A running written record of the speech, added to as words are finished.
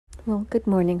Well, good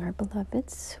morning, our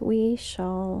beloveds. We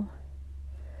shall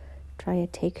try a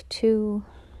take 2,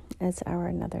 as our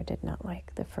another did not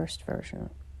like the first version.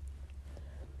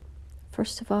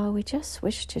 First of all, we just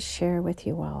wish to share with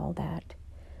you all that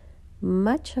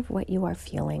much of what you are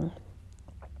feeling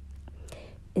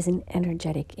is an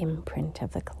energetic imprint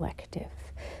of the collective.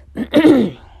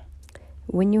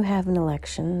 When you have an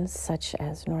election such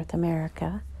as North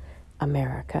America,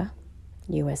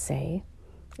 USA,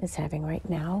 is having right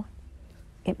now,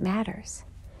 it matters.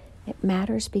 It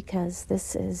matters because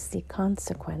this is the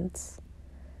consequence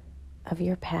of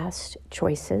your past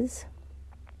choices,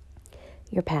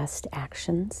 your past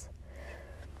actions,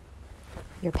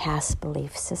 your past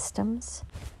belief systems,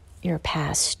 your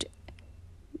past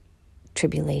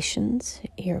tribulations,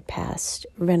 your past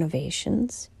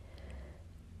renovations,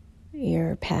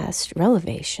 your past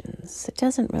relevations. It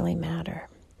doesn't really matter.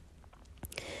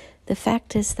 The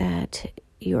fact is that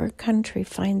your country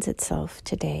finds itself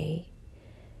today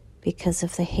because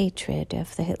of the hatred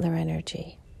of the Hitler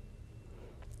energy.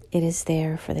 It is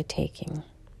there for the taking.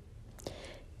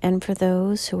 And for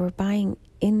those who are buying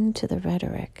into the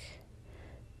rhetoric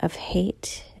of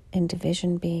hate and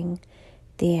division being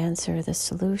the answer, the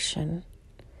solution,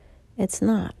 it's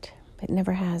not. It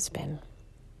never has been.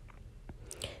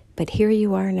 But here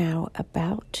you are now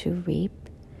about to reap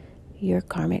your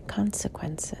karmic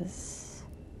consequences.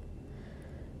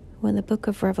 When the book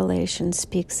of Revelation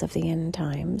speaks of the end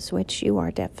times, which you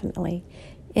are definitely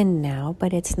in now,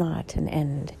 but it's not an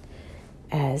end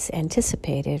as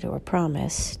anticipated or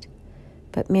promised,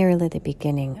 but merely the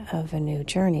beginning of a new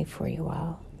journey for you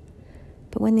all.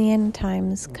 But when the end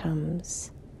times comes,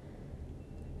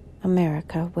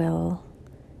 America will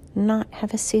not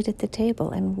have a seat at the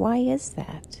table. And why is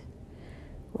that?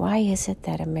 Why is it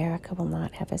that America will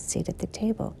not have a seat at the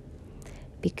table?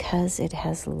 Because it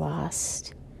has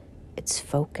lost its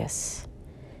focus.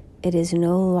 It is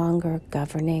no longer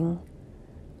governing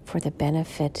for the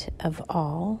benefit of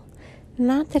all.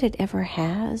 Not that it ever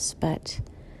has, but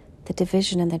the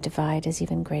division and the divide is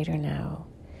even greater now.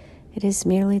 It is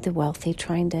merely the wealthy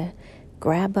trying to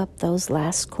grab up those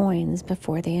last coins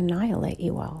before they annihilate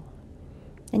you all.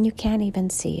 And you can't even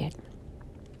see it.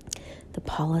 The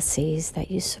policies that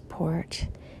you support,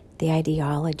 the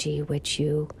ideology which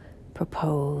you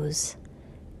propose,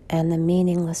 and the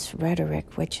meaningless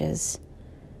rhetoric which is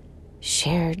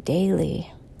shared daily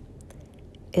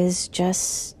is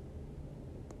just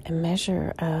a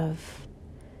measure of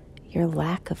your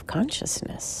lack of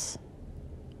consciousness.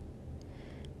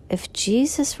 If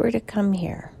Jesus were to come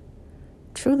here,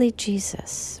 truly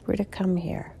Jesus were to come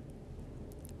here,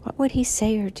 what would he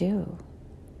say or do?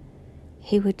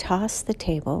 He would toss the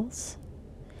tables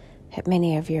at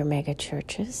many of your mega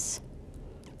churches,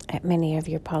 at many of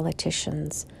your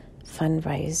politicians'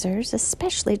 fundraisers,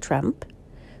 especially Trump.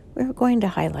 We're going to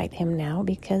highlight him now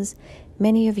because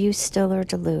many of you still are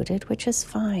deluded, which is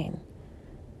fine.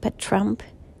 But Trump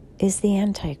is the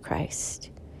Antichrist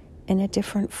in a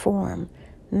different form,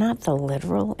 not the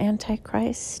literal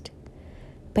Antichrist,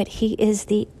 but he is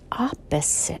the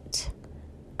opposite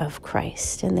of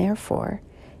Christ, and therefore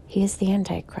he is the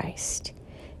Antichrist.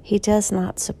 He does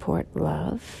not support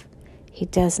love. He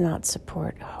does not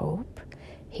support hope.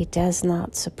 He does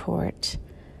not support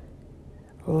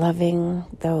loving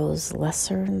those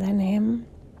lesser than him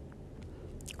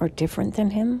or different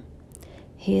than him.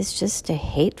 He is just a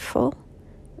hateful,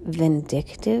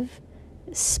 vindictive,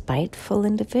 spiteful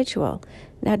individual.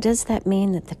 Now, does that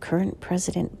mean that the current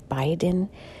President Biden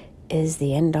is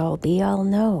the end-all, be-all?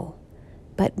 No.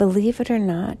 But believe it or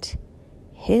not,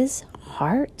 his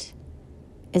heart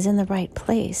is in the right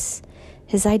place.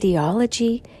 His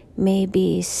ideology may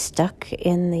be stuck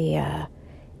in the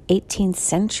 18th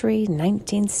century,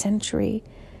 19th century,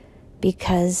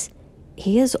 because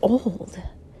he is old.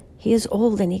 He is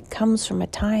old, and he comes from a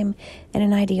time and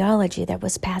an ideology that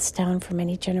was passed down for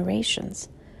many generations.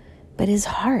 But his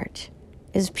heart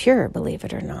is pure, believe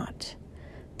it or not,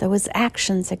 though his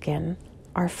actions, again,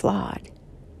 are flawed.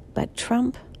 But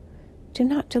Trump, do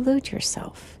not delude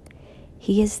yourself.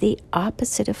 He is the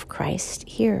opposite of Christ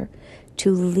here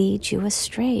to lead you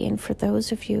astray. And for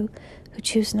those of you who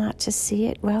choose not to see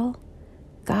it, well,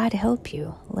 God help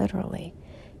you, literally.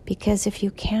 Because if you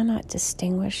cannot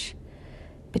distinguish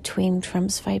between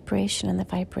Trump's vibration and the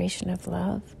vibration of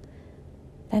love,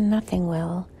 then nothing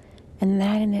will. And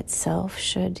that in itself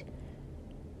should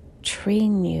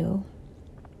train you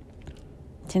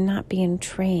to not be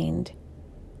entrained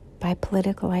by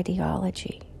political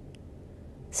ideology.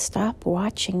 Stop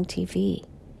watching TV.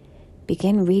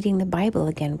 Begin reading the Bible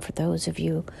again for those of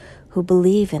you who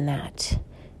believe in that.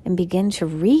 and begin to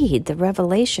read the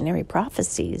revelationary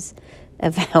prophecies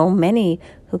of how many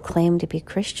who claim to be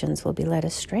Christians will be led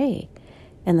astray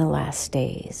in the last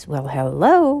days. Well,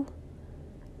 hello.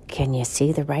 Can you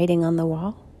see the writing on the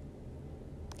wall?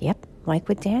 Yep, like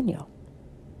with Daniel.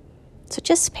 So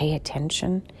just pay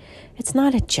attention. It's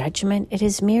not a judgment. It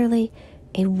is merely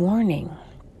a warning,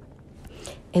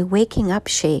 a waking up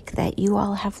shake that you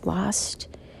all have lost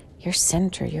your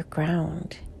center, your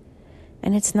ground.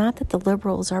 And it's not that the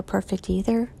liberals are perfect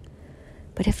either,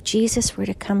 but if Jesus were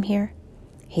to come here,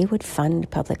 he would fund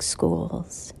public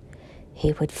schools.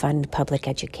 He would fund public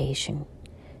education.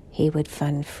 He would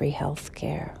fund free health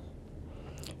care.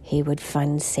 He would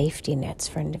fund safety nets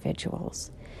for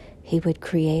individuals. He would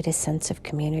create a sense of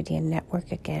community and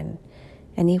network again.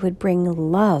 And he would bring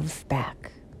love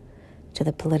back to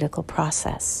the political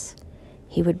process.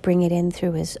 He would bring it in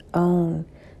through his own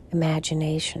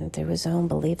imagination, through his own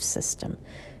belief system,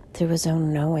 through his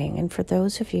own knowing. And for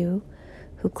those of you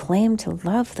who claim to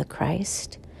love the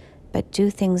Christ, but do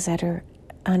things that are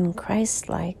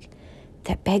un-Christ-like,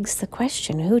 that begs the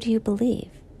question, who do you believe?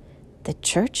 The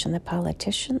church and the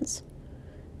politicians,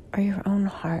 or your own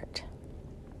heart?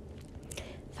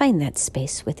 Find that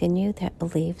space within you that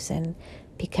believes in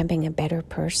becoming a better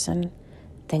person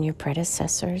than your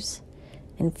predecessors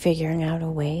and figuring out a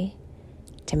way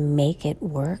to make it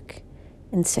work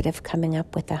instead of coming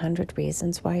up with 100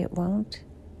 reasons why it won't.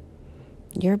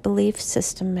 Your belief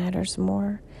system matters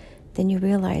more than you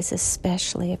realize,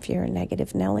 especially if you're a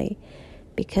negative Nelly,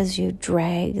 because you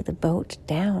drag the boat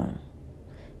down.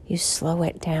 You slow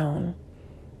it down.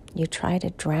 You try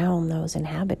to drown those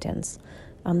inhabitants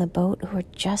on the boat who are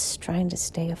just trying to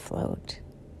stay afloat.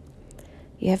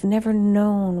 You have never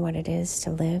known what it is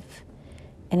to live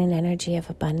in an energy of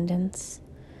abundance,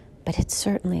 but it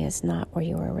certainly is not where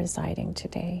you are residing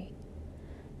today.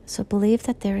 So believe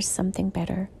that there is something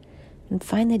better and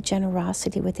find the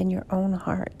generosity within your own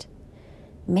heart.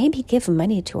 Maybe give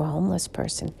money to a homeless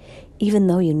person, even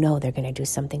though you know they're going to do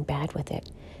something bad with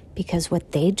it, because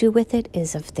what they do with it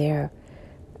is of their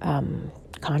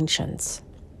conscience.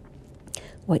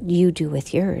 What you do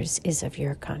with yours is of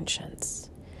your conscience.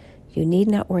 You need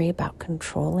not worry about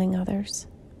controlling others,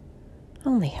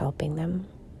 only helping them.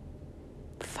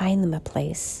 Find them a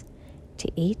place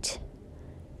to eat.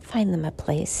 Find them a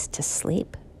place to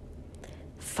sleep.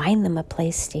 Find them a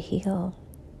place to heal.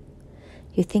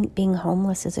 You think being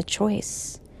homeless is a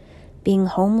choice. Being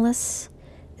homeless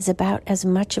is about as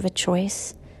much of a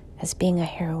choice as being a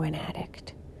heroin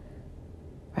addict,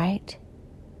 right?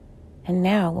 And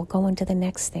now we'll go into the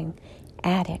next thing.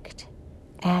 Addict,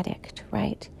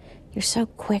 right? You're so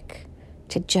quick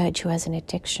to judge who has an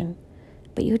addiction,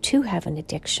 but you too have an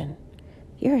addiction.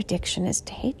 Your addiction is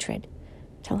to hatred,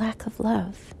 to lack of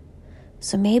love.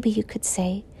 So maybe you could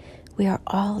say, we are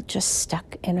all just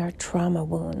stuck in our trauma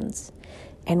wounds.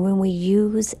 And when we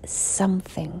use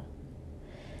something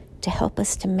to help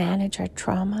us to manage our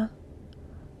trauma,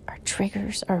 our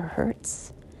triggers, our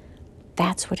hurts,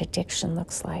 that's what addiction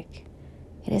looks like.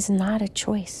 It is not a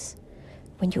choice.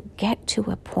 When you get to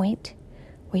a point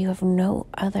where you have no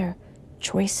other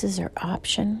choices or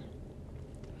option,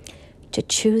 to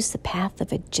choose the path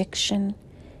of addiction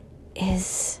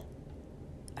is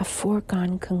a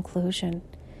foregone conclusion,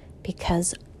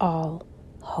 because all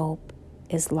hope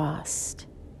is lost.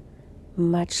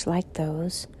 Much like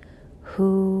those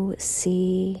who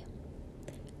see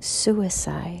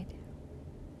suicide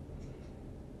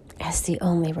as the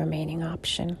only remaining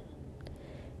option.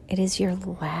 It is your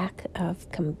lack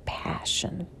of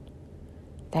compassion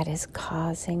that is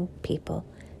causing people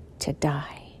to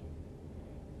die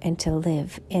and to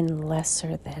live in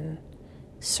lesser than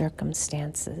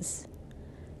circumstances.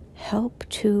 Help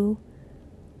to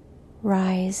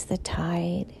rise the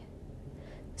tide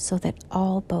so that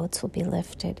all boats will be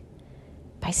lifted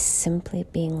by simply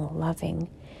being loving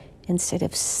instead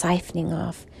of siphoning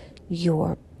off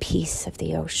your piece of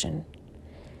the ocean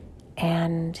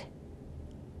and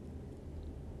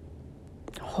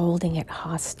holding it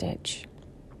hostage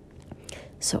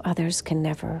so others can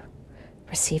never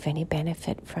receive any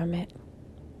benefit from it.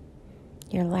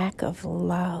 Your lack of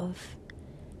love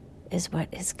is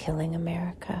what is killing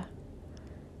America,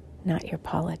 not your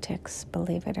politics,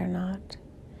 believe it or not.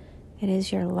 It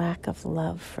is your lack of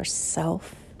love for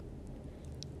self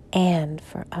and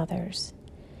for others.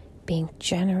 Being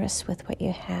generous with what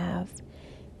you have,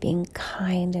 being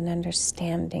kind and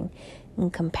understanding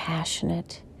and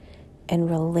compassionate and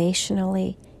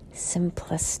relationally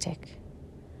simplistic.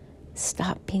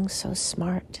 Stop being so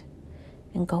smart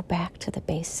and go back to the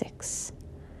basics.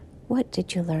 What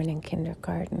did you learn in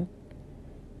kindergarten?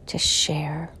 To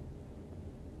share,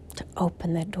 to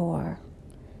open the door,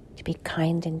 to be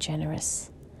kind and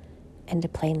generous, and to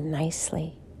play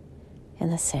nicely in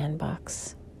the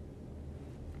sandbox.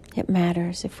 It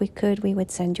matters. If we could, we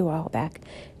would send you all back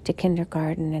to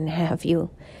kindergarten and have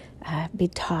you be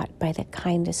taught by the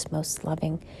kindest, most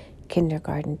loving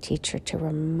kindergarten teacher to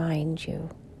remind you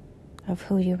of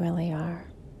who you really are.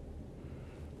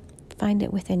 Find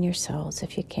it within yourselves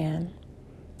if you can.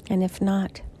 And if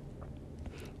not,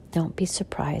 don't be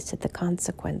surprised at the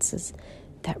consequences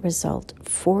that result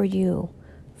for you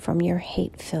from your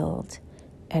hate-filled,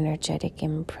 energetic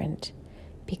imprint.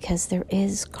 Because there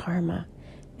is karma,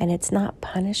 and it's not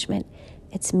punishment,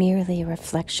 it's merely a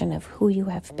reflection of who you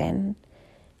have been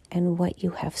and what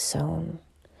you have sown.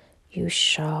 You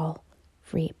shall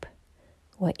reap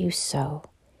what you sow,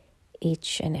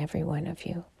 each and every one of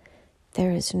you.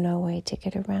 There is no way to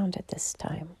get around it this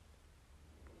time.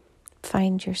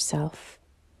 Find yourself,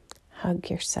 hug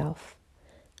yourself,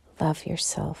 love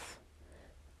yourself,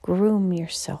 groom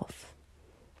yourself,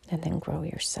 and then grow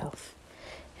yourself.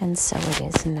 And so it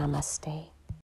is. Namaste.